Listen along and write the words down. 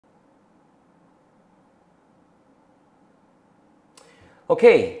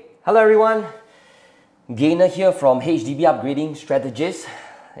Okay, hello everyone. Gainer here from HDB Upgrading Strategist,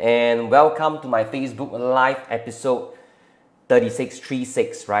 and welcome to my Facebook Live episode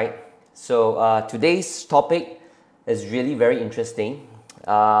 3636, right? So today's topic is really very interesting,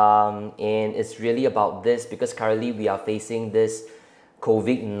 and it's really about this because currently we are facing this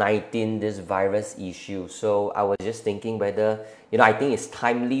Covid-19, this virus issue. So I was just thinking whether, I think it's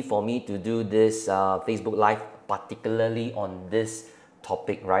timely for me to do this Facebook Live, particularly on this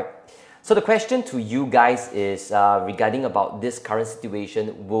topic, right? So the question to you guys is regarding about this current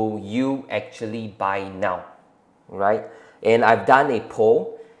situation, will you actually buy now, right? And I've done a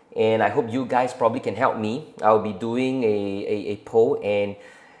poll, and I hope you guys probably can help me. I'll be doing a poll, and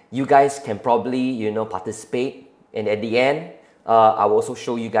you guys can probably, participate, and at the end, I will also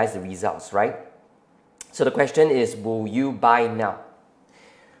show you guys the results, right? So the question is, will you buy now,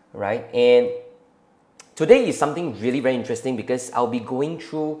 right? And today is something really very interesting because I'll be going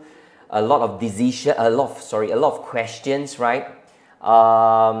through a lot of questions, right?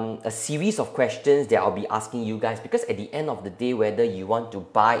 A series of questions that I'll be asking you guys, because at the end of the day, whether you want to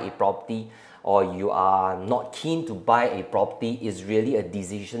buy a property or you are not keen to buy a property is really a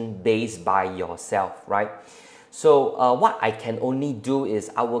decision based by yourself, right? So what I can only do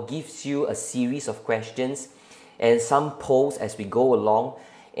is I will give you a series of questions and some polls as we go along.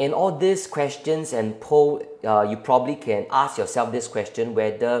 And all these questions and poll, you probably can ask yourself this question,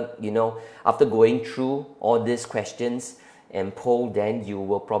 whether, after going through all these questions and poll, then you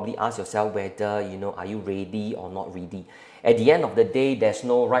will probably ask yourself whether, are you ready or not ready. At the end of the day, there's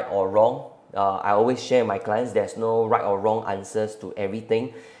no right or wrong. I always share with my clients, there's no right or wrong answers to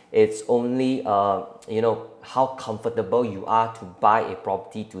everything. It's only, how comfortable you are to buy a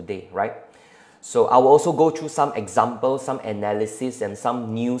property today, right? So I will also go through some examples, some analysis, and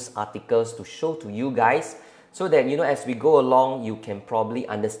some news articles to show to you guys so that, as we go along, you can probably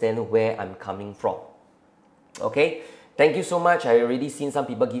understand where I'm coming from. Okay? Thank you so much. I already seen some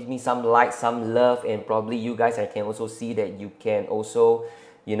people give me some likes, some love, and probably you guys, I can also see that you can also,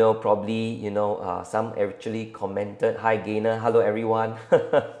 some actually commented, "Hi Gainer, hello everyone."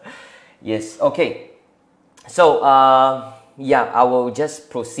 Yes, okay. So, yeah, I will just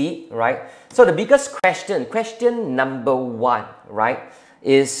proceed, right? So the biggest question number one, right,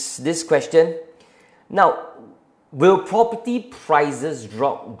 is this question. Now, will property prices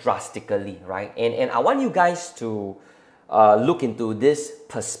drop drastically, right? And I want you guys to look into this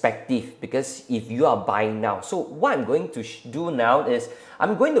perspective, because if you are buying now, so what I'm going to do now is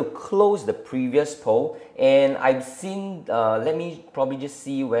I'm going to close the previous poll, and I've seen, let me probably just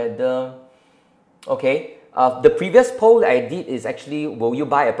see whether, okay, the previous poll I did is actually, will you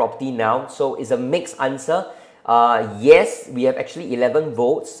buy a property now? So it's a mixed answer. Yes, we have actually 11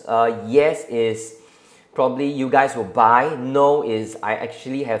 votes. Yes is probably you guys will buy. No is I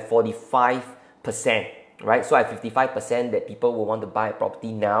actually have 45%, right? So I have 55% that people will want to buy a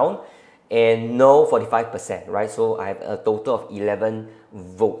property now, and no 45%, right? So I have a total of 11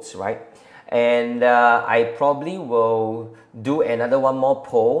 votes, right? And I probably will do another one more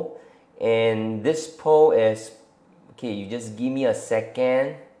poll. And this poll is, okay, you just give me a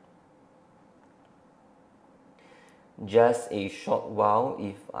second. Just a short while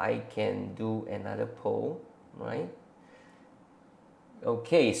if I can do another poll, right?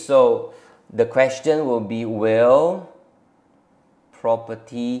 Okay, so the question will be, will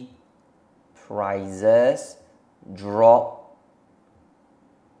property prices drop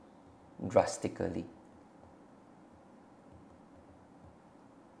drastically?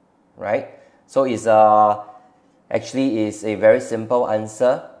 Right? So it's actually is a very simple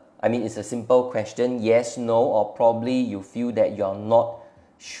answer. I mean, it's a simple question, yes, no, or probably you feel that you're not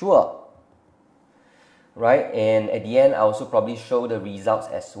sure. Right? And at the end, I also probably show the results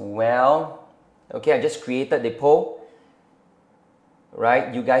as well. Okay, I just created the poll.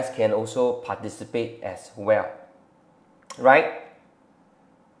 Right? You guys can also participate as well. Right?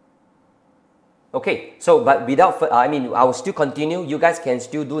 Okay, so but without, I will still continue. You guys can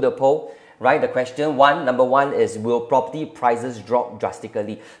still do the poll, right? The question number one is, will property prices drop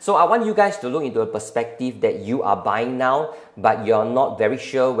drastically? So I want you guys to look into a perspective that you are buying now, but you're not very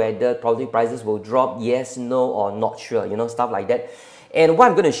sure whether property prices will drop, yes, no, or not sure, stuff like that. And what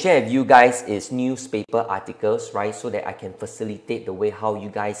I'm going to share with you guys is newspaper articles, right? So that I can facilitate the way how you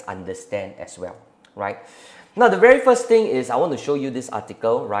guys understand as well, right? Now, the very first thing is I want to show you this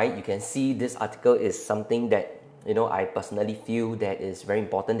article, right? You can see this article is something that, I personally feel that is very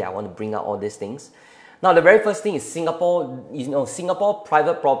important, that I want to bring out all these things. Now, the very first thing is Singapore, Singapore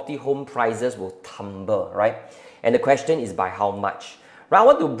private property home prices will tumble, right? And the question is by how much, Right, I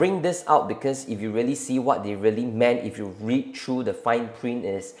want to bring this out because if you really see what they really meant, if you read through the fine print,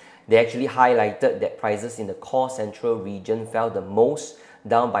 is they actually highlighted that prices in the core central region fell the most,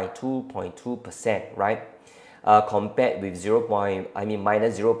 down by 2.2%, right? Compared with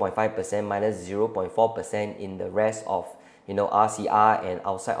minus 0.5%, minus 0.4% in the rest of RCR and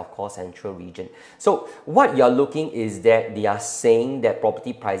outside of core central region. So what you're looking is that they are saying that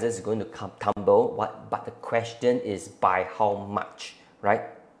property prices is going to tumble, but the question is by how much, right?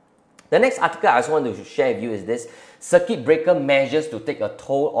 The next article I just want to share with you is this: circuit breaker measures to take a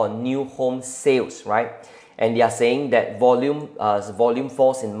toll on new home sales, right? And they are saying that volume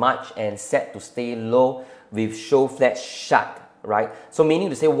falls in March and set to stay low with show flats shut, right? So meaning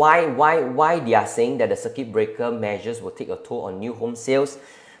to say, why they are saying that the circuit breaker measures will take a toll on new home sales?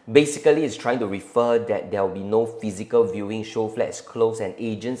 Basically, it's trying to refer that there will be no physical viewing, show flats closed, and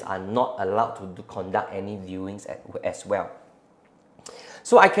agents are not allowed to conduct any viewings as well.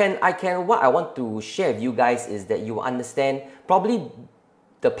 So what I want to share with you guys is that you understand probably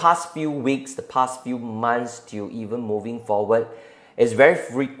the past few weeks, the past few months till even moving forward, it's very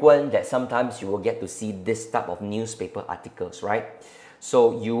frequent that sometimes you will get to see this type of newspaper articles, right?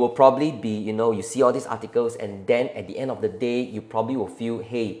 So you will probably be, you see all these articles, and then at the end of the day, you probably will feel,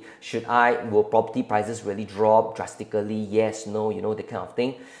 hey, will property prices really drop drastically? Yes, no, that kind of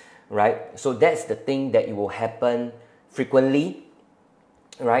thing, right? So that's the thing that it will happen frequently,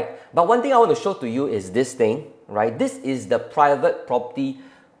 right? But one thing I want to show to you is this thing, right? This is the private property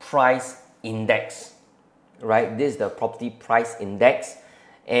price index, right? This is the property price index,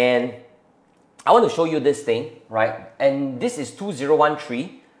 and I want to show you this thing, right? And this is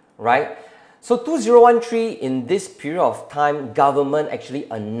 2013, right? So 2013, in this period of time, government actually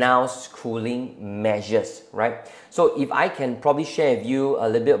announced cooling measures, right? So if I can probably share with you a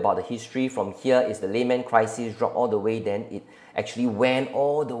little bit about the history from here, is the Lehman crisis dropped all the way, then it actually went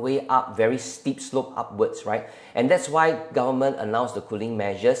all the way up, very steep slope upwards, right? And that's why government announced the cooling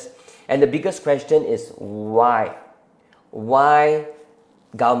measures. And the biggest question is why? Why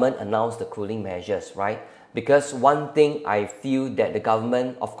government announced the cooling measures, right? Because one thing I feel that the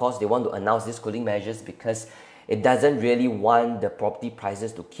government, of course, they want to announce these cooling measures because it doesn't really want the property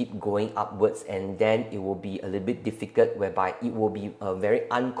prices to keep going upwards, and then it will be a little bit difficult whereby it will be a very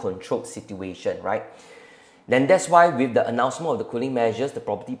uncontrolled situation, right? Then that's why with the announcement of the cooling measures, the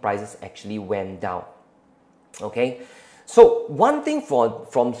property prices actually went down, okay? So one thing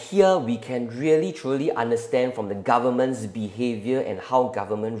from here we can really truly understand from the government's behavior and how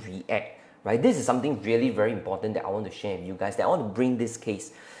government react, right? This is something really very important that I want to share with you guys, that I want to bring this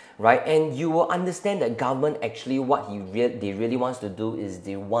case, right? And you will understand that government actually what they really wants to do is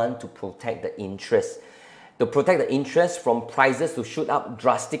they want to protect the interest. To protect the interest from prices to shoot up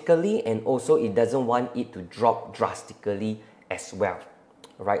drastically, and also it doesn't want it to drop drastically as well,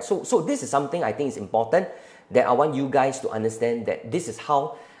 right? So this is something I think is important that I want you guys to understand, that this is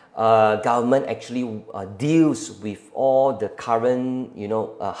how government actually deals with all the current,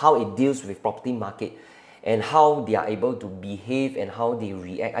 how it deals with property market and how they are able to behave and how they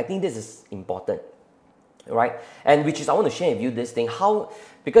react. I think this is important, right? And which is I want to share with you this thing,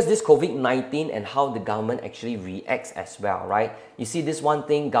 because this COVID-19 and how the government actually reacts as well, right? You see this one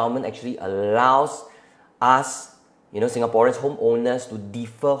thing, government actually allows us, Singaporeans, homeowners, to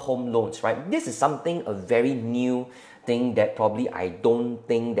defer home loans, right? This is something, a very new thing that probably I don't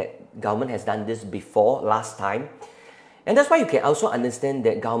think that government has done this before last time. And that's why you can also understand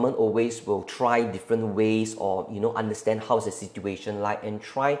that government always will try different ways, or understand how's the situation like, and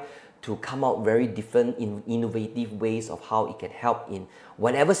try to come out very different innovative ways of how it can help in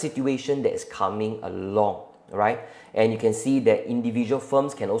whatever situation that is coming along, right? And you can see that individual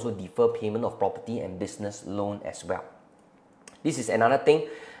firms can also defer payment of property and business loan as well. This is another thing,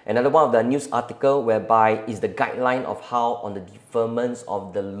 another one of the news article whereby is the guideline of how on the deferments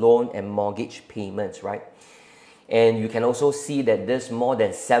of the loan and mortgage payments, right? And you can also see that there's more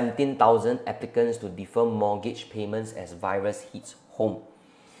than 17,000 applicants to defer mortgage payments as virus hits home,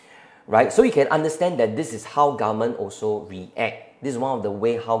 right? So you can understand that this is how government also react. This is one of the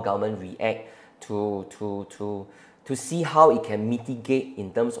way how government react to see how it can mitigate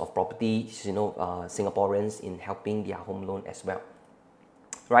in terms of property, Singaporeans in helping their home loan as well,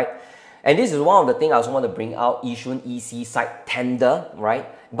 right? And this is one of the things I also want to bring out, Yishun EC site tender, right?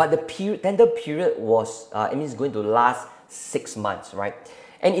 But the tender period was, it's going to last 6 months, right?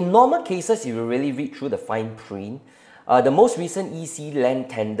 And in normal cases, if you really read through the fine print, the most recent EC land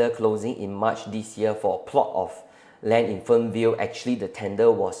tender closing in March this year for a plot of land in Fernvale, actually the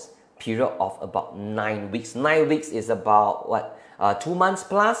tender was period of about 9 weeks. 9 weeks is about what, 2 months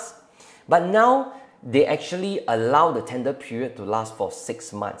plus. But now they actually allow the tender period to last for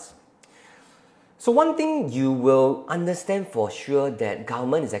 6 months. So one thing you will understand for sure that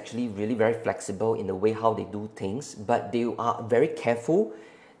government is actually really very flexible in the way how they do things, but they are very careful,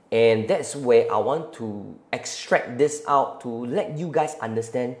 and that's where I want to extract this out to let you guys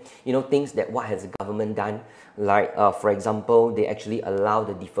understand, things that what has the government done. Like for example, they actually allow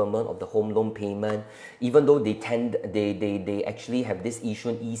the deferment of the home loan payment. Even though they actually have this issue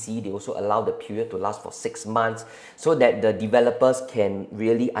in EC, they also allow the period to last for 6 months so that the developers can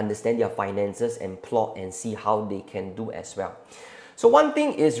really understand their finances and plot and see how they can do as well. So one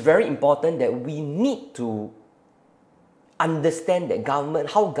thing is very important that we need to understand that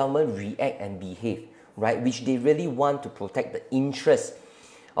how government react and behave, right? Which they really want to protect the interest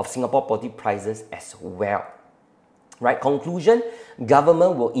of Singapore property prices as well. Right? Conclusion,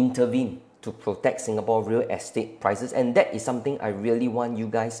 government will intervene to protect Singapore real estate prices, and that is something I really want you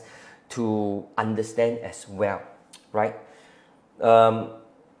guys to understand as well, right?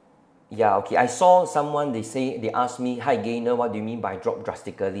 Yeah, okay, I saw someone, they asked me, hi Gainer, what do you mean by drop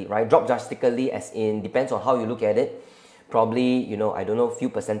drastically, right? Drop drastically as in, depends on how you look at it. Probably, I don't know, few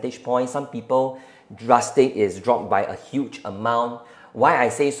percentage points. Some people, drastic is dropped by a huge amount. Why I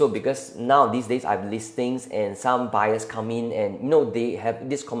say so? Because now these days I have listings and some buyers come in and they have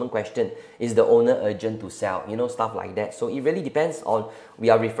this common question, is the owner urgent to sell? Stuff like that. So it really depends on, we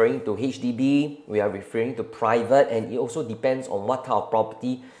are referring to HDB, we are referring to private, and it also depends on what type of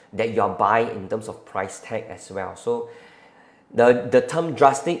property that you are buying in terms of price tag as well. So the term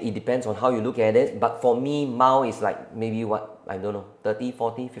drastic, it depends on how you look at it, but for me, mild is like maybe what, I don't know, 30,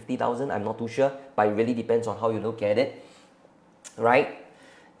 40, 50,000, I'm not too sure, but it really depends on how you look at it. Right?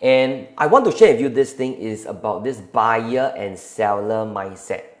 And I want to share with you this thing is about this buyer and seller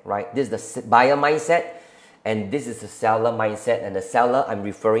mindset, right? This is the buyer mindset and this is the seller mindset, and the seller I'm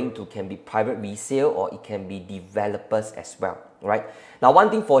referring to can be private resale or it can be developers as well, right? Now one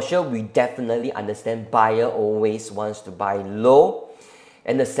thing for sure, we definitely understand buyer always wants to buy low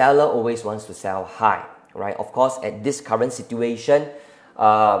and the seller always wants to sell high, right? Of course, at this current situation,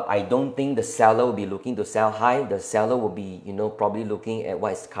 I don't think the seller will be looking to sell high. The seller will be, probably looking at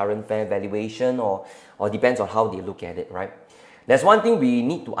what is current fair valuation or depends on how they look at it, right? There's one thing we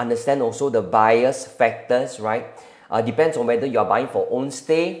need to understand also, the buyer's factors, right? Depends on whether you're buying for own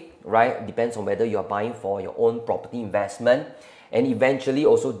stay, right? Depends on whether you're buying for your own property investment, and eventually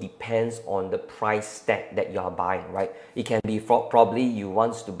also depends on the price tag that you are buying, right? It can be probably you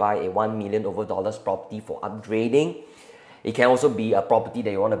want to buy a $1 million property for upgrading. It can also be a property that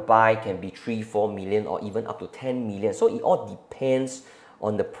you want to buy, can be 3, 4 million or even up to 10 million. So it all depends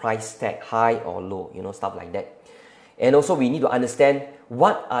on the price tag, high or low, stuff like that. And also we need to understand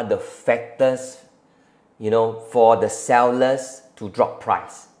what are the factors, for the sellers to drop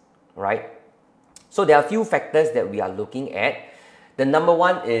price, right? So there are a few factors that we are looking at. The number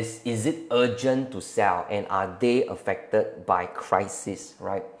one is it urgent to sell and are they affected by crisis,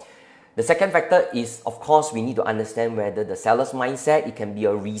 right? The second factor is, of course, we need to understand whether the seller's mindset, it can be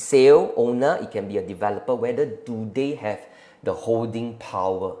a resale owner, it can be a developer, whether do they have the holding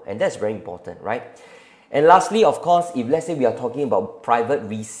power, and that's very important, right? And lastly, of course, if let's say we are talking about private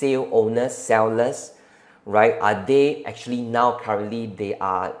resale owners, sellers, right, are they actually now currently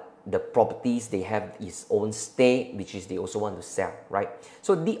the properties they have its own stay, which is they also want to sell, right?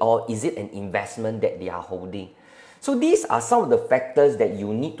 So or is it an investment that they are holding? So these are some of the factors that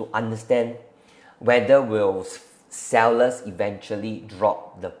you need to understand whether will sellers eventually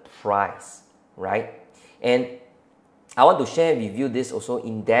drop the price, right? And I want to share with you this also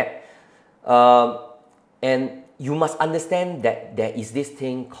in depth. And you must understand that there is this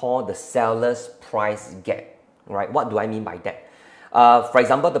thing called the seller's price gap, right? What do I mean by that? For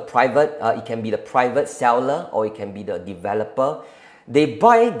example, it can be the private seller or it can be the developer. They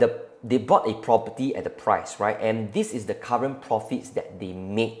bought a property at the price, right? And this is the current profits that they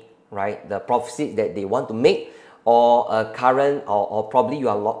make, right? The profits that they want to make, or a current, or probably you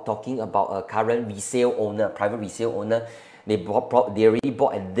are talking about a current resale owner, private resale owner. They already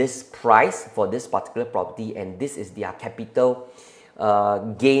bought at this price for this particular property, and this is their capital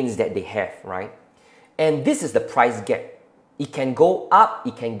gains that they have, right? And this is the price gap. It can go up,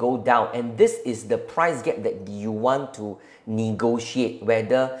 it can go down, and this is the price gap that you want to negotiate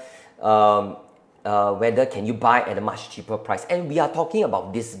whether can you buy at a much cheaper price. And we are talking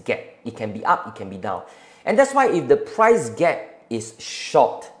about this gap. It can be up, it can be down. And that's why if the price gap is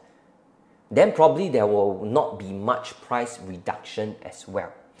short, then probably there will not be much price reduction as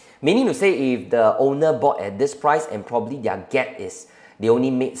well. Meaning to say, if the owner bought at this price and probably their gap is, they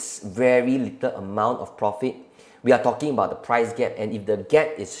only made very little amount of profit, we are talking about the price gap. And if the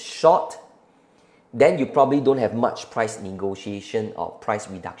gap is short, then you probably don't have much price negotiation or price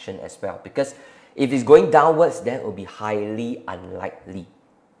reduction as well, because if it's going downwards, then it will be highly unlikely.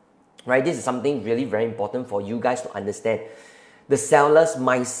 Right? This is something really very important for you guys to understand. The seller's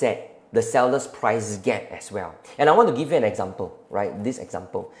mindset, the seller's price gap as well. And I want to give you an example, right? This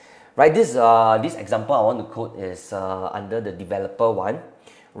example. Right? This example I want to quote is under the developer one.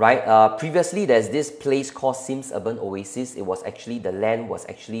 Right? Previously, there's this place called Sims Urban Oasis. It was actually, the land was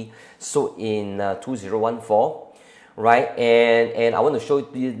actually sold in 2014. Right? And I want to show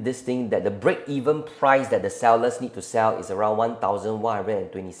you this thing, that the break-even price that the sellers need to sell is around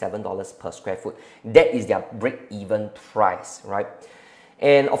 $1,127 per square foot. That is their break-even price, right?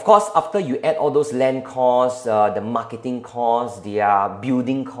 And of course, after you add all those land costs, the marketing costs, their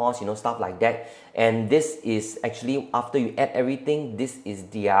building costs, you know, stuff like that. And this is actually, after you add everything, this is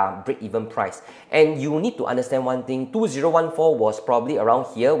their break-even price. And you need to understand one thing, 2014 was probably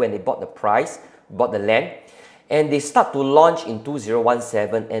around here when they bought the land. And they start to launch in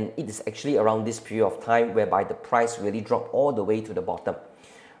 2017, and it is actually around this period of time whereby the price really dropped all the way to the bottom,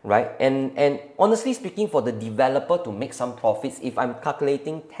 right? And honestly speaking, for the developer to make some profits, if I'm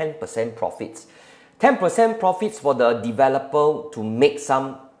calculating 10% profits, 10% profits for the developer to make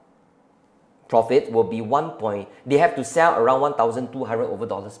some profit will be they have to sell around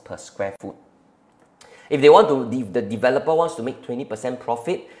 $1,200 per square foot. If the developer wants to make 20%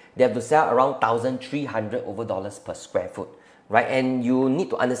 profit, they have to sell around $1,300 per square foot, right? And you need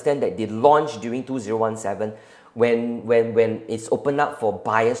to understand that they launched during 2017 when it's opened up for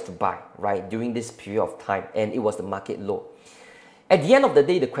buyers to buy, right? During this period of time, and it was the market low. At the end of the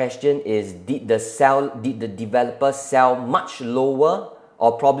day, the question is, did the developer sell much lower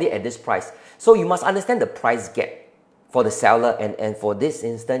or probably at this price? So you must understand the price gap for the seller, and for this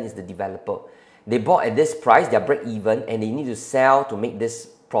instance is the developer. They bought at this price, they're break even, and they need to sell to make this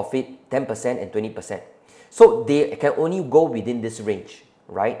profit 10% and 20%. So they can only go within this range,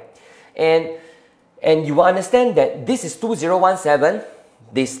 right? And you will understand that this is 2017.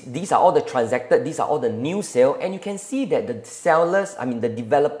 These are all the transacted, these are all the new sale, and you can see that the sellers, the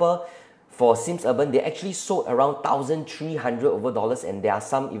developer for Sims Urban, they actually sold around $1,300 and there are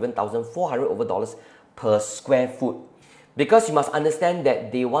some even $1,400 per square foot. Because you must understand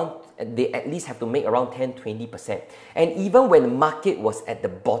that they at least have to make around 10-20%. And even when the market was at the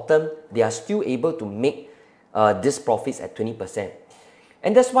bottom, they are still able to make these profits at 20%.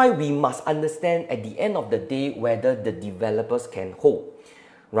 And that's why we must understand at the end of the day whether the developers can hold.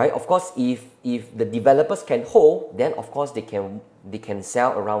 Right? Of course, if the developers can hold, then of course they can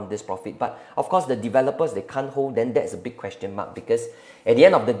sell around this profit. But of course, the developers, they can't hold, then that's a big question mark, because at the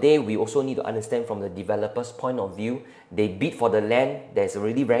end of the day, we also need to understand from the developer's point of view. They bid for the land that's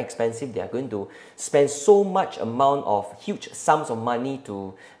really very expensive. They are going to spend so much amount of huge sums of money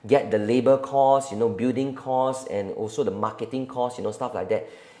to get the labor costs, building costs, and also the marketing costs, stuff like that.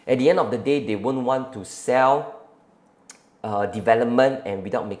 At the end of the day, they won't want to sell development and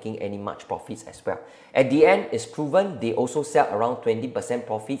without making any much profits as well. At the end, it's proven they also sell around 20%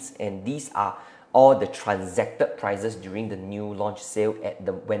 profits, and these are all the transacted prices during the new launch sale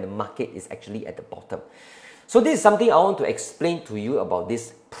when the market is actually at the bottom. So this is something I want to explain to you about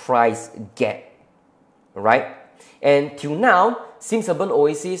this price gap, right? And till now, Sims Urban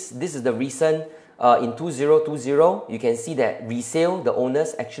Oasis, this is the recent in 2020, you can see that resale, the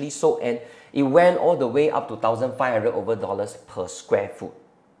owners actually sold, and it went all the way up to $1,500 per square foot,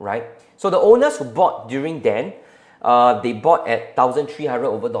 right? So the owners who bought during then, they bought at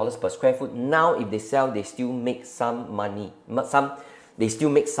 $1,300 per square foot. Now, if they sell, they still make some money. They still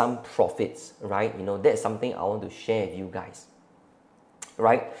make some profits, right? That's something I want to share with you guys,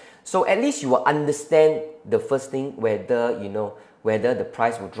 right? So at least you will understand the first thing, whether whether the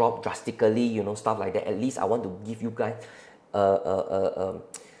price will drop drastically, stuff like that. At least I want to give you guys a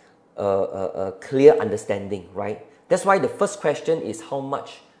clear understanding, right? That's why the first question is how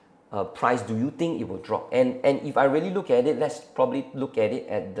much price do you think it will drop? And if I really look at it, let's probably look at it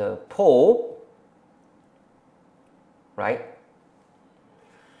at the poll, right?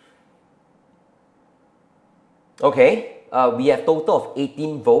 Okay, we have total of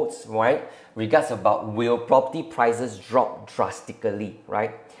 18 votes, right? Regards about will property prices drop drastically,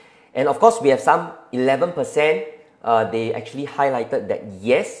 right? And of course, we have some 11%, they actually highlighted that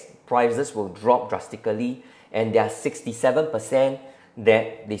yes, prices will drop drastically, and there are 67%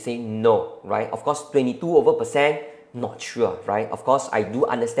 that they say no, right? Of course, 22% not sure, right? Of course, I do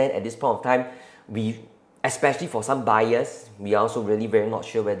understand at this point of time, especially for some buyers, we are also really very not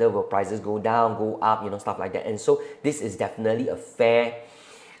sure whether will prices go down, go up, stuff like that. And so this is definitely a fair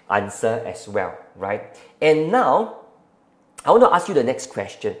answer as well, right? And now, I want to ask you the next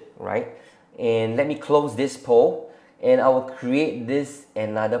question, right? And let me close this poll, and I will create this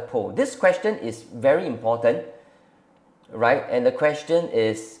another poll. This question is very important, right? And the question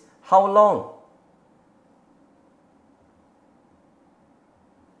is, how long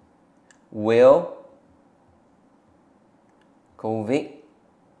will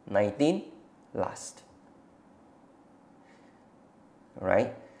COVID-19 last?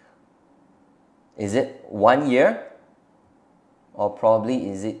 Right? Is it 1 year? Or probably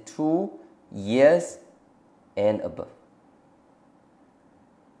is it 2 years and above?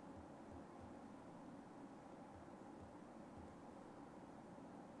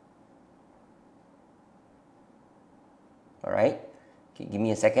 All right. Okay, give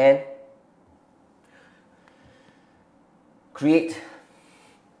me a second. Create.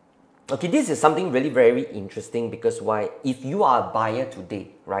 Okay, this is something really very interesting, because why? If you are a buyer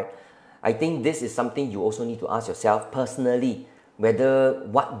today, right? I think this is something you also need to ask yourself personally, whether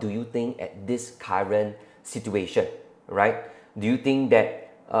what do you think at this current situation, right? Do you think that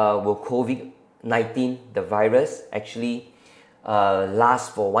will COVID-19, the virus, actually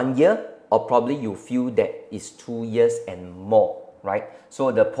last for 1 year? Or probably you feel that it's 2 years and more, right?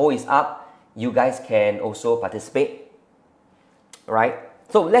 So the poll is up. You guys can also participate, right?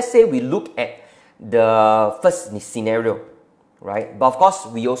 So let's say we look at the first scenario, right? But of course,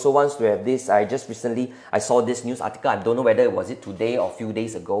 we also want to have this. I saw this news article. I don't know whether it was today or a few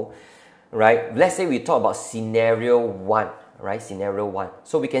days ago, right? Let's say we talk about scenario 1, right? Scenario 1.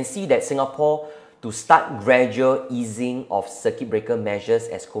 So we can see that Singapore to start gradual easing of circuit breaker measures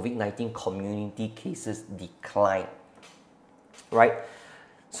as COVID-19 community cases decline, right?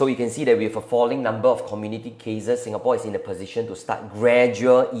 So you can see that with a falling number of community cases, Singapore is in a position to start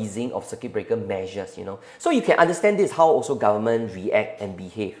gradual easing of circuit breaker measures, you know. So you can understand this, how also government react and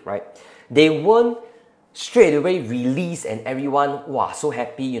behave, right? They won't straight away release and everyone, wow, so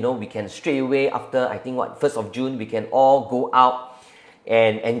happy, you know, we can straight away after, I think, 1st of June, we can all go out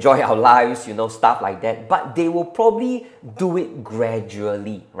and enjoy our lives, you know, stuff like that. But they will probably do it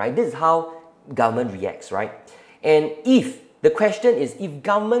gradually, right? This is how government reacts, right? And if the question is, if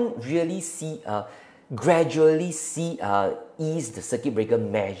government really gradually ease the circuit breaker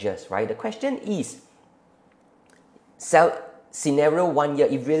measures, right? The question is, scenario 1 year,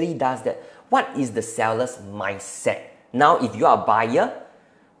 it really does that. What is the seller's mindset? Now, if you are a buyer,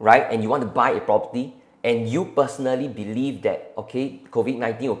 right, and you want to buy a property, and you personally believe that, okay,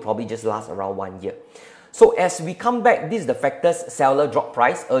 COVID-19 will probably just last around 1 year. So as we come back, this is the factors: seller drop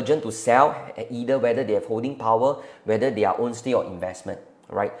price, urgent to sell, either whether they have holding power, whether they are own stay or investment,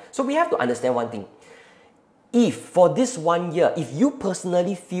 right? So we have to understand one thing. If for this 1 year, if you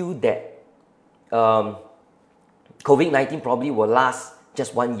personally feel that COVID-19 probably will last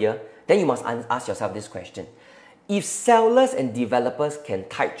just 1 year, then you must ask yourself this question. If sellers and developers can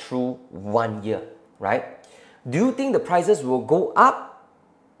tide through 1 year, right? Do you think the prices will go up,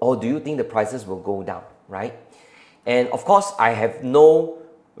 or do you think the prices will go down, right? And of course, I have no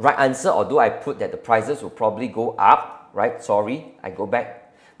right answer, although I put that the prices will probably go up, right? Sorry, I go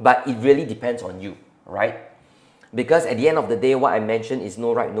back. But it really depends on you, right? Because at the end of the day, what I mentioned is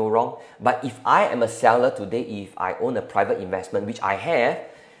no right, no wrong. But if I am a seller today, if I own a private investment, which I have,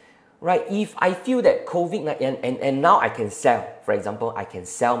 right, if I feel that COVID-19, and now I can sell, for example, I can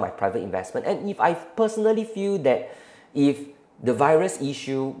sell my private investment. And if I personally feel that if the virus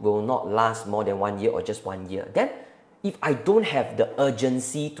issue will not last more than 1 year or just 1 year, then if I don't have the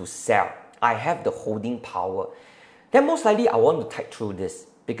urgency to sell, I have the holding power, then most likely I want to tide through this,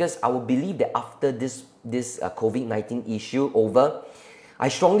 because I will believe that after this COVID-19 issue over, I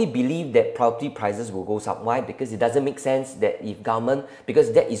strongly believe that property prices will go up. Why? Because it doesn't make sense that if government,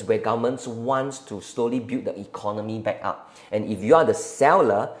 because that is where governments wants to slowly build the economy back up. And if you are the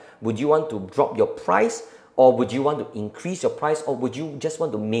seller, would you want to drop your price, or would you want to increase your price, or would you just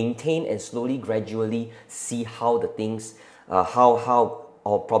want to maintain and slowly, gradually see how the things,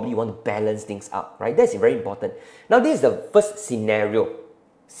 or probably you want to balance things up, right? That's very important. Now, this is the first scenario.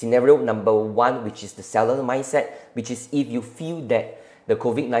 Scenario number 1, which is the seller mindset, which is if you feel that the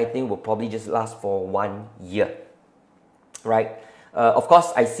COVID-19 will probably just last for 1 year, right? Of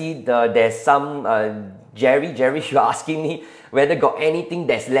course, I see there's some, Jerry, you're asking me whether got anything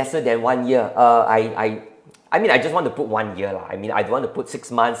that's lesser than 1 year. I mean, I just want to put 1 year. I mean, I don't want to put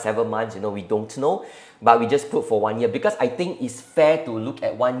 6 months, 7 months, you know, we don't know. But we just put for 1 year, because I think it's fair to look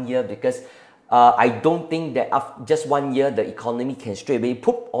at 1 year, because I don't think that after just 1 year, the economy can straight away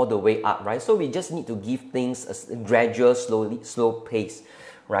poop all the way up, right? So we just need to give things a gradual, slow pace,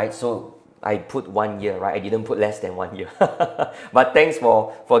 right? So I put 1 year, right? I didn't put less than 1 year. But thanks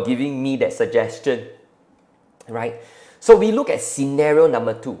for giving me that suggestion, right? So we look at scenario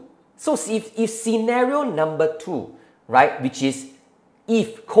number 2. So if scenario number 2, right, which is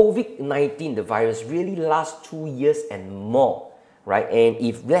if COVID-19, the virus, really lasts 2 years and more, right, and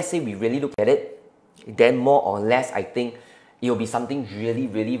if let's say we really look at it, then more or less, I think it will be something really,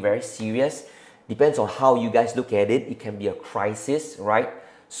 really very serious. Depends on how you guys look at it. It can be a crisis, right?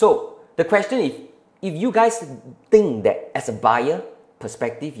 So the question is, if you guys think that as a buyer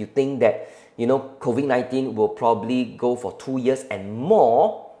perspective, you think that, you know, COVID-19 will probably go for 2 years and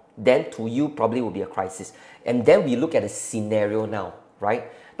more, then to you probably will be a crisis. And then we look at the scenario now, right?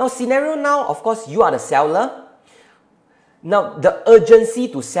 Now, scenario now, of course, you are the seller. Now, the urgency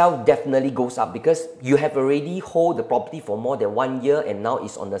to sell definitely goes up because you have already hold the property for more than 1 year and now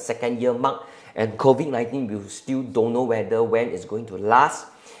it's on the 2nd year mark, and COVID-19, we still don't know when it's going to last.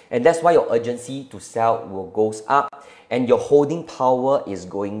 And that's why your urgency to sell will goes up and your holding power is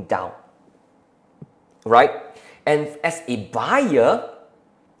going down, right? And as a buyer,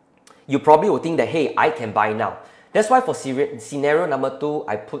 you probably will think that, hey, I can buy now. That's why for scenario number 2,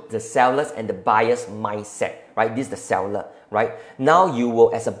 I put the sellers and the buyer's mindset, right? This is the seller, right? Now you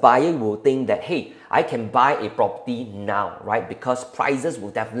will, as a buyer, you will think that, hey, I can buy a property now, right? Because prices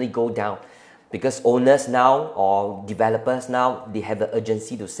will definitely go down. Because owners now or developers now, they have the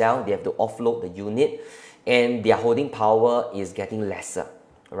urgency to sell, they have to offload the unit, and their holding power is getting lesser,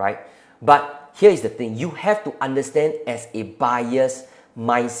 right? But here is the thing, you have to understand as a buyer's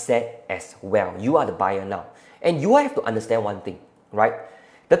mindset as well. You are the buyer now. And you have to understand one thing, right?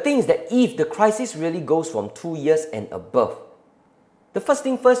 The thing is that if the crisis really goes from 2 years and above, the first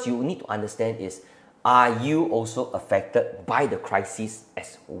thing first you need to understand is, are you also affected by the crisis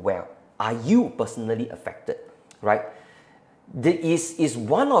as well? Are you personally affected, right? Is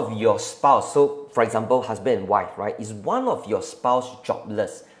one of your spouse, so for example, husband and wife, right? Is one of your spouse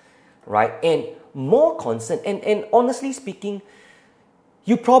jobless, right? And more concerned, and honestly speaking,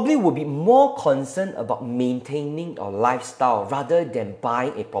 you probably will be more concerned about maintaining your lifestyle rather than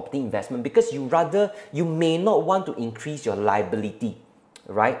buying a property investment because you may not want to increase your liability,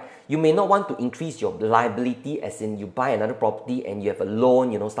 right? You may not want to increase your liability as in you buy another property and you have a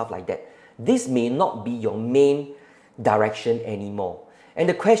loan, you know, stuff like that. This may not be your main direction anymore. And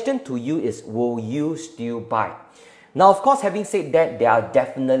the question to you is, will you still buy? Now, of course, having said that, there are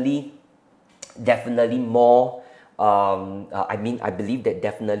definitely more I believe that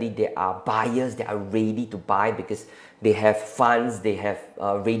definitely there are buyers that are ready to buy because they have funds, they have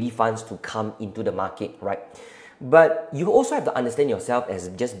ready funds to come into the market, right? But you also have to understand yourself as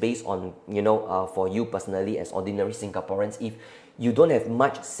just based on, you know, for you personally as ordinary Singaporeans, if you don't have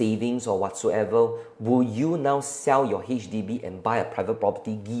much savings or whatsoever, will you now sell your HDB and buy a private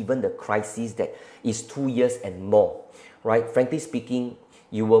property given the crisis that is 2 years and more, right? Frankly speaking,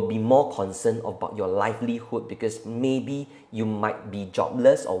 you will be more concerned about your livelihood because maybe you might be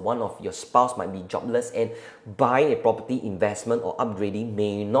jobless or one of your spouse might be jobless, and buying a property investment or upgrading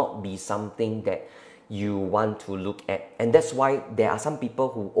may not be something that you want to look at. And that's why there are some people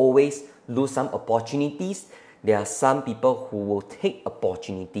who always lose some opportunities. There are some people who will take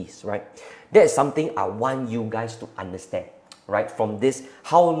opportunities, right? That is something I want you guys to understand, right? From this,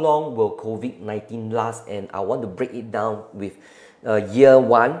 how long will COVID-19 last? And I want to break it down with year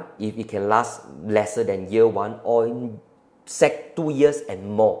 1, if it can last lesser than year 1, or in 2 years and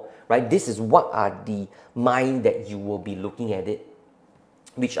more, right? This is what are the mind that you will be looking at it,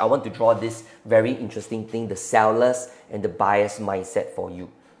 which I want to draw this very interesting thing, the sellers and the buyers mindset for you,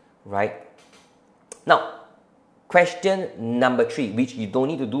 right? Now, question number 3, which you don't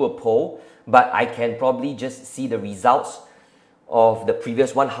need to do a poll, but I can probably just see the results of the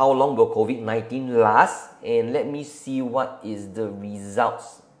previous one. How long will COVID-19 last? And let me see what is the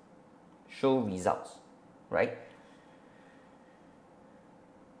results. Show results, right?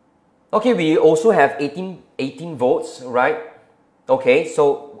 Okay, we also have 18 votes, right? Okay,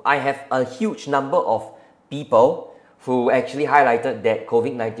 so I have a huge number of people who actually highlighted that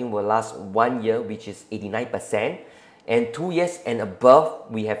COVID-19 will last 1 year, which is 89%, and 2 years and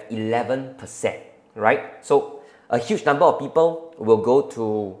above, we have 11%, right? So a huge number of people will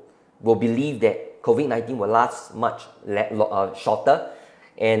believe that COVID-19 will last much shorter,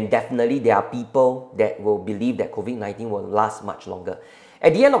 and definitely there are people that will believe that COVID-19 will last much longer.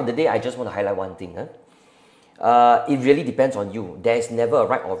 At the end of the day, I just want to highlight one thing. It really depends on you. There is never a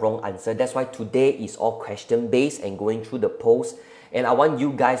right or wrong answer. That's why today is all question-based and going through the polls. And I want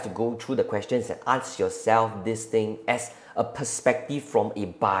you guys to go through the questions and ask yourself this thing as a perspective from a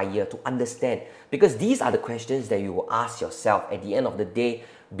buyer to understand. Because these are the questions that you will ask yourself at the end of the day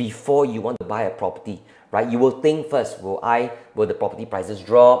before you want to buy a property, right? You will think first, will the property prices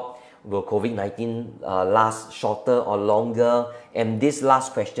drop? will COVID-19 last shorter or longer? And this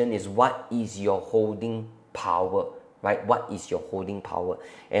last question is, what is your holding power, right? What is your holding power?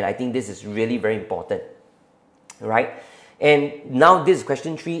 And I think this is really very important, right? And now this is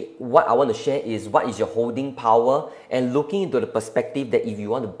question 3. What I want to share is, what is your holding power? And looking into the perspective that if you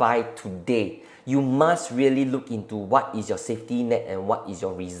want to buy today, you must really look into what is your safety net and what is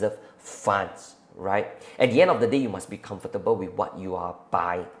your reserve funds, right? At the end of the day, you must be comfortable with what you are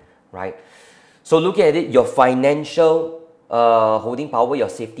buying, right? So looking at it, your financial holding power, your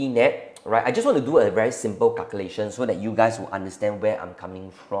safety net, right? I just want to do a very simple calculation so that you guys will understand where I'm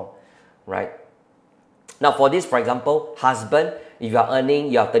coming from, right? Now for this, for example, husband, if you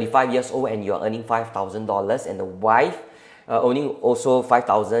are 35 years old and you are earning $5,000, and the wife owning also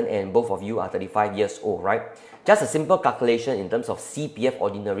 5,000, and both of you are 35 years old, right? Just a simple calculation in terms of CPF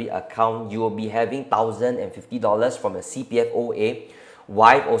ordinary account, you will be having $1,050 from a CPF OA,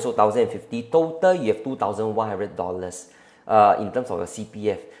 wife also $1,050, total you have $2,100 in terms of your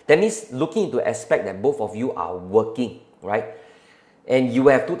CPF. That means looking into aspect that both of you are working, right? And you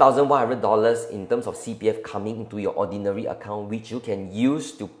have $2,100 in terms of CPF coming into your ordinary account, which you can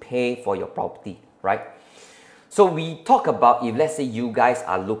use to pay for your property, right? So we talk about, if let's say you guys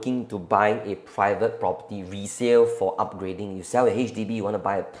are looking to buy a private property, resale for upgrading, you sell a HDB, you want to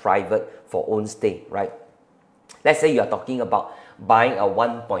buy a private for own stay, right? Let's say you are talking about buying a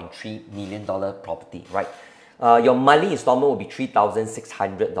 $1.3 million property, right? Your monthly installment will be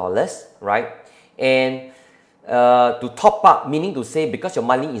 $3,600, right? And to top up, meaning to say, because your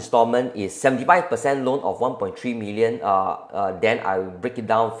monthly installment is 75% loan of 1.3 million, then I will break it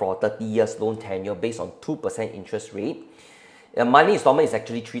down for 30 years loan tenure based on 2% interest rate. The monthly installment is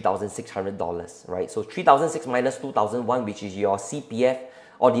actually $3,600, right? So 3,600 minus 2,001, which is your CPF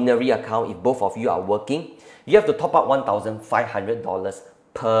ordinary account. If both of you are working, you have to top up $1,500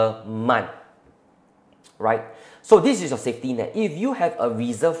 per month, right? So this is your safety net. If you have a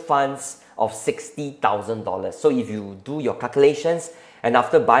reserve funds of $60,000, so if you do your calculations and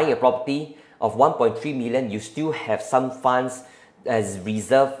after buying a property of 1.3 million, you still have some funds as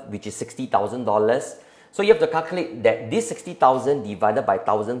reserve, which is $60,000. So you have to calculate that this $60,000 divided by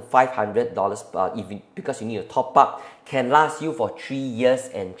 $1,500, because you need to top up, can last you for 3 years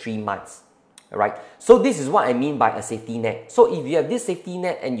and 3 months. Right? So this is what I mean by a safety net. So if you have this safety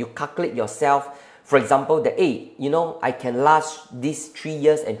net and you calculate yourself, for example, that, hey, you know, I can last these 3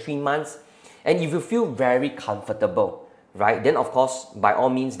 years and 3 months, and if you feel very comfortable, right, then of course, by all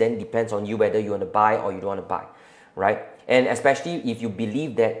means, then depends on you whether you want to buy or you don't want to buy, right? And especially if you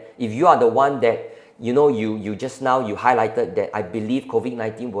believe that, if you are the one that, you know, you just now, you highlighted that I believe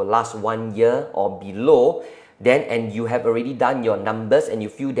COVID-19 will last 1 year or below, then, and you have already done your numbers and you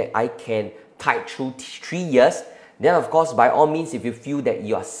feel that I can tide through 3 years, then of course, by all means, if you feel that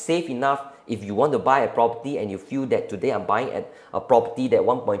you are safe enough, if you want to buy a property and you feel that today I'm buying a property that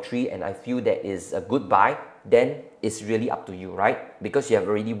 1.3 and I feel that is a good buy, then it's really up to you, right? Because you have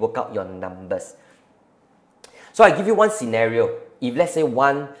already worked out your numbers. So I give you one scenario. If let's say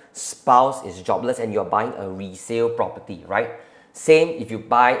one spouse is jobless and you're buying a resale property, right? Same if you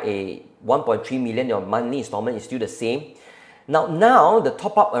buy a 1.3 million, your monthly installment is still the same. Now the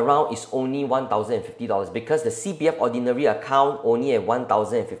top up around is only $1,050 because the CPF ordinary account only at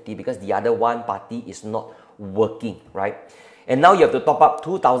 $1,050 because the other one party is not working, right? And now you have to top up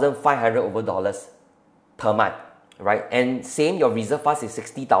 $2,500 over dollars per month, right? And same, your reserve funds is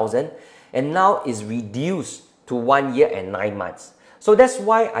 $60,000 and now is reduced to 1 year and 9 months. So that's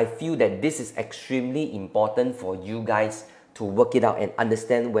why I feel that this is extremely important for you guys to work it out and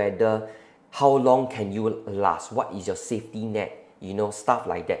understand whether how long can you last? What is your safety net? You know, stuff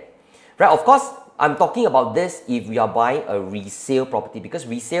like that. Right? Of course, I'm talking about this if we are buying a resale property because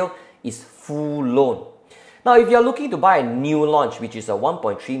resale is full loan. Now, if you're looking to buy a new launch, which is a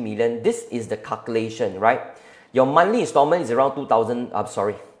 1.3 million, this is the calculation, right? Your monthly installment is around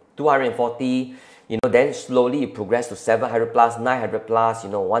 240. You know, then slowly you progress to 700 plus, 900 plus, you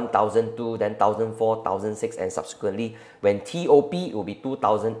know, 1,002, then 1,004, 1,006, and subsequently, when TOP, it will be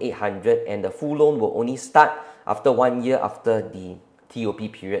 2,800, and the full loan will only start after 1 year after the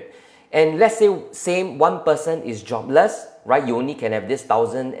TOP period. And let's say, same one person is jobless, right? You only can have this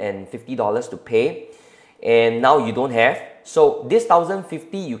 $1,050 to pay, and now you don't have. So this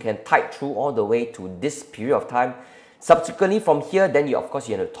 $1,050, you can tide through all the way to this period of time. Subsequently, from here, then you, of course,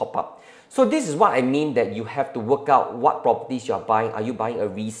 you have to top up. So this is what I mean that you have to work out what properties you are buying. Are you buying a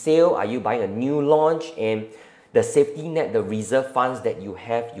resale? Are you buying a new launch? And the safety net, the reserve funds that you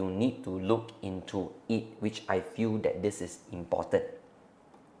have, you need to look into it, which I feel that this is important,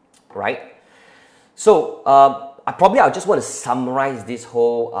 right? So I'll just want to summarize this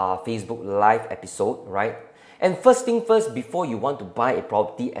whole Facebook Live episode, right? And first thing first, before you want to buy a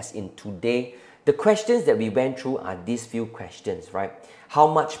property, as in today, the questions that we went through are these few questions, right? How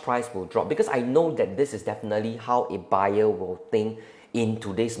much price will drop? Because I know that this is definitely how a buyer will think in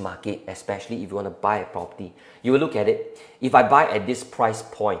today's market, especially if you want to buy a property. You will look at it. If I buy at this price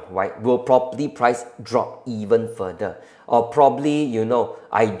point, right, will property price drop even further? Or probably, you know,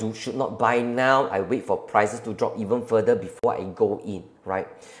 should not buy now. I wait for prices to drop even further before I go in, right?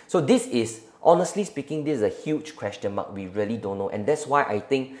 So this is, honestly speaking, this is a huge question mark. We really don't know. And that's why I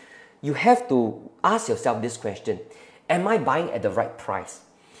think you have to ask yourself this question. Am I buying at the right price?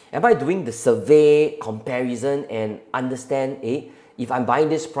 Am I doing the survey, comparison, and understand, if I'm buying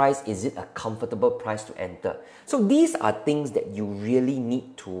this price, is it a comfortable price to enter? So these are things that you really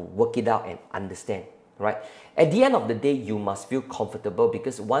need to work it out and understand, right? At the end of the day, you must feel comfortable,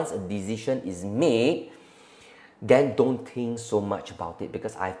 because once a decision is made, then don't think so much about it.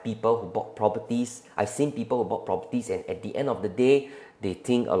 Because I have people who bought properties, I've seen people who bought properties, and at the end of the day, they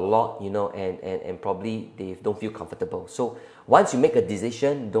think a lot, you know, and probably they don't feel comfortable. So once you make a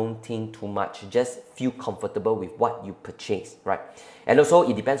decision, don't think too much. Just feel comfortable with what you purchase, right? And also,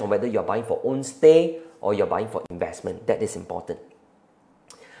 it depends on whether you're buying for own stay or you're buying for investment. That is important.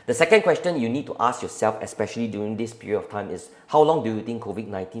 The second question you need to ask yourself, especially during this period of time, is how long do you think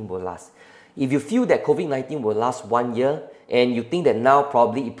COVID-19 will last? If you feel that COVID-19 will last 1 year, and you think that now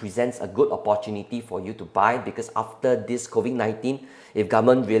probably it presents a good opportunity for you to buy, because after this COVID-19, if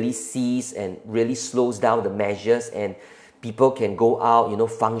government really sees and really slows down the measures and people can go out, you know,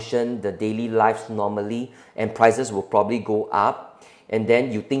 function the daily lives normally, and prices will probably go up, and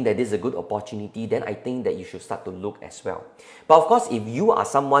then you think that this is a good opportunity, then I think that you should start to look as well. But of course, if you are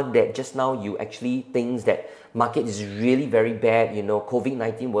someone that just now you actually thinks that market is really very bad, you know,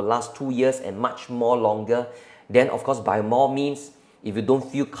 COVID-19 will last 2 years and much more longer, then of course, by more means, if you don't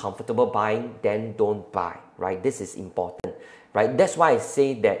feel comfortable buying, then don't buy, right? This is important, right? That's why I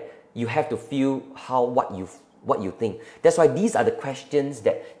say that you have to feel what you think. That's why these are the questions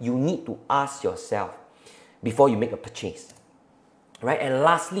that you need to ask yourself before you make a purchase, right? And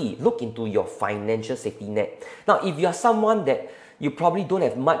lastly, look into your financial safety net. Now, if you are someone that you probably don't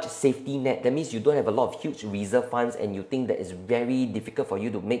have much safety net, that means you don't have a lot of huge reserve funds, and you think that it's very difficult for you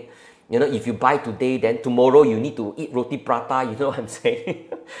to make, you know, if you buy today, then tomorrow you need to eat roti prata, you know what I'm saying?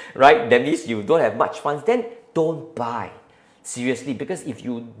 Right? That means you don't have much funds, then don't buy. Seriously, because if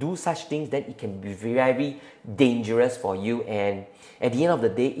you do such things, then it can be very dangerous for you, and at the end of the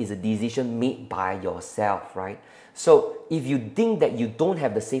day, it's a decision made by yourself, right? So if you think that you don't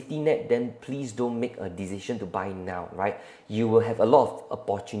have the safety net, then please don't make a decision to buy now, right? You will have a lot of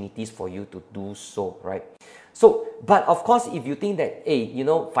opportunities for you to do so, right? So, but of course, if you think that, hey, you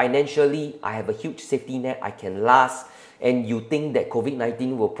know, financially, I have a huge safety net, I can last, and you think that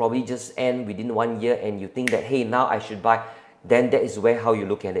COVID-19 will probably just end within 1 year, and you think that, hey, now I should buy, then that is how you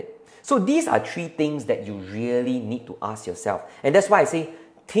look at it. So these are 3 things that you really need to ask yourself. And that's why I say,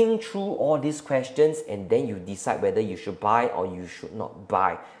 think through all these questions, and then you decide whether you should buy or you should not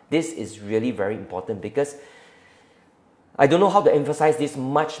buy. This is really very important, because I don't know how to emphasize this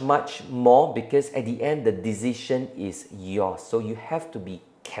much more, because at the end, the decision is yours. So you have to be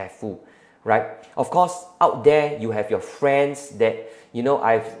careful, right? Of course, out there, you have your friends that, you know,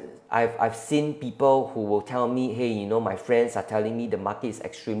 I've seen people who will tell me, hey, you know, my friends are telling me the market is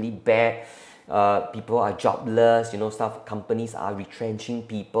extremely bad. People are jobless, you know, companies are retrenching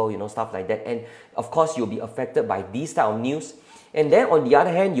people, you know, stuff like that. And of course, you'll be affected by these type of news. And then on the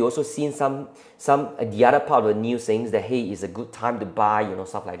other hand, you also seen some the other part of the news saying that, hey, it's a good time to buy, you know,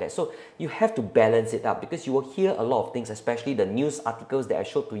 stuff like that. So you have to balance it up, because you will hear a lot of things, especially the news articles that I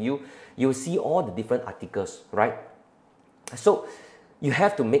showed to you. You will see all the different articles, right? So you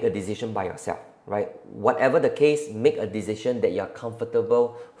have to make a decision by yourself, right? Whatever the case, make a decision that you're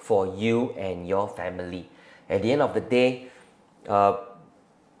comfortable for you and your family. At the end of the day,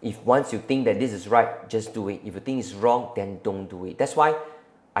 if once you think that this is right, just do it. If you think it's wrong, then don't do it. That's why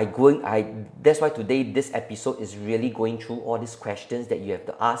that's why today this episode is really going through all these questions that you have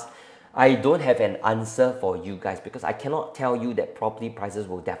to ask. I don't have an answer for you guys, because I cannot tell you that property prices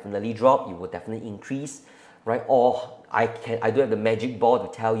will definitely drop, it will definitely increase, right? Or I don't have the magic ball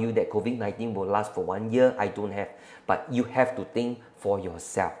to tell you that COVID-19 will last for 1 year. I don't have. But you have to think for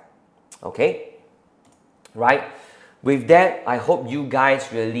yourself. Okay? Right? With that, I hope you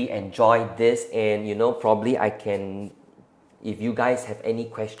guys really enjoyed this, and you know, probably I can, if you guys have any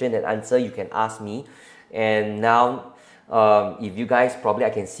question and answer, you can ask me. And now, if you guys, probably I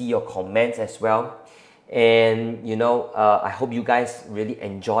can see your comments as well. And you know, I hope you guys really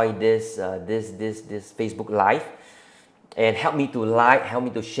enjoy this Facebook Live. and help me to like, help me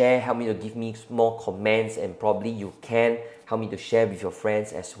to share, help me to give me more comments, and probably you can help me to share with your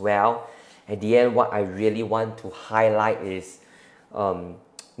friends as well. At the end, what I really want to highlight is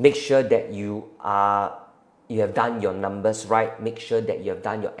make sure that you have done your numbers right, make sure that you have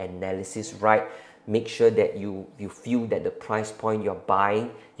done your analysis right, make sure that you feel that the price point you're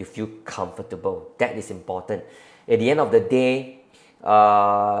buying, you feel comfortable. That is important. At the end of the day,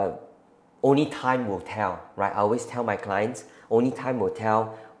 only time will tell, right? I always tell my clients, only time will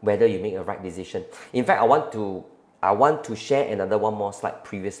tell whether you make a right decision. In fact, I want to share another one more slide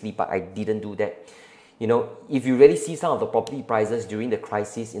previously, but I didn't do that. You know, if you really see some of the property prices during the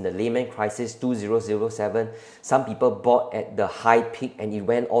crisis, in the Lehman crisis 2007, some people bought at the high peak and it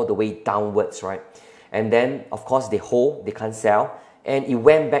went all the way downwards, right? And then, of course, they hold, they can't sell, and it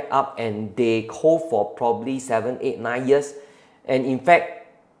went back up and they hold for probably 7, 8, 9 years. And in fact,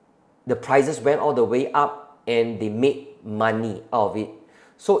 the prices went all the way up and they made money out of it.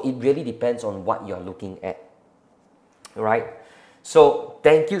 So it really depends on what you're looking at, right? So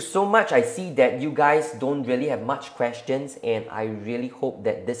thank you so much. I see that you guys don't really have much questions, and I really hope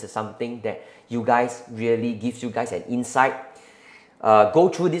that this is something that you guys really gives you guys an insight. Go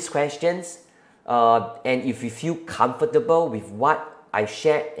through these questions, and if you feel comfortable with what I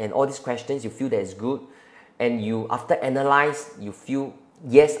shared and all these questions, you feel that it's good, and you after analyze, you feel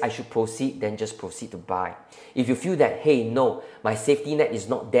yes, I should proceed, then just proceed to buy. If you feel that, hey, no, my safety net is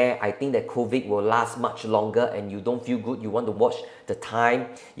not there, I think that COVID will last much longer, and you don't feel good, you want to watch the time,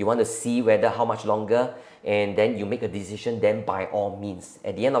 you want to see whether how much longer, and then you make a decision, then by all means.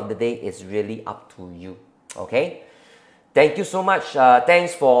 At the end of the day, it's really up to you, okay? Thank you so much.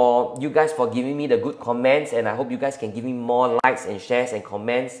 Thanks for you guys for giving me the good comments, and I hope you guys can give me more likes and shares and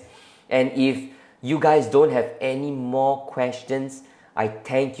comments. And if you guys don't have any more questions, I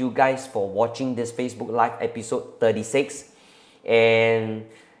thank you guys for watching this Facebook Live episode 36. And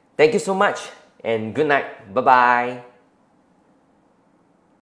thank you so much, and good night. Bye-bye.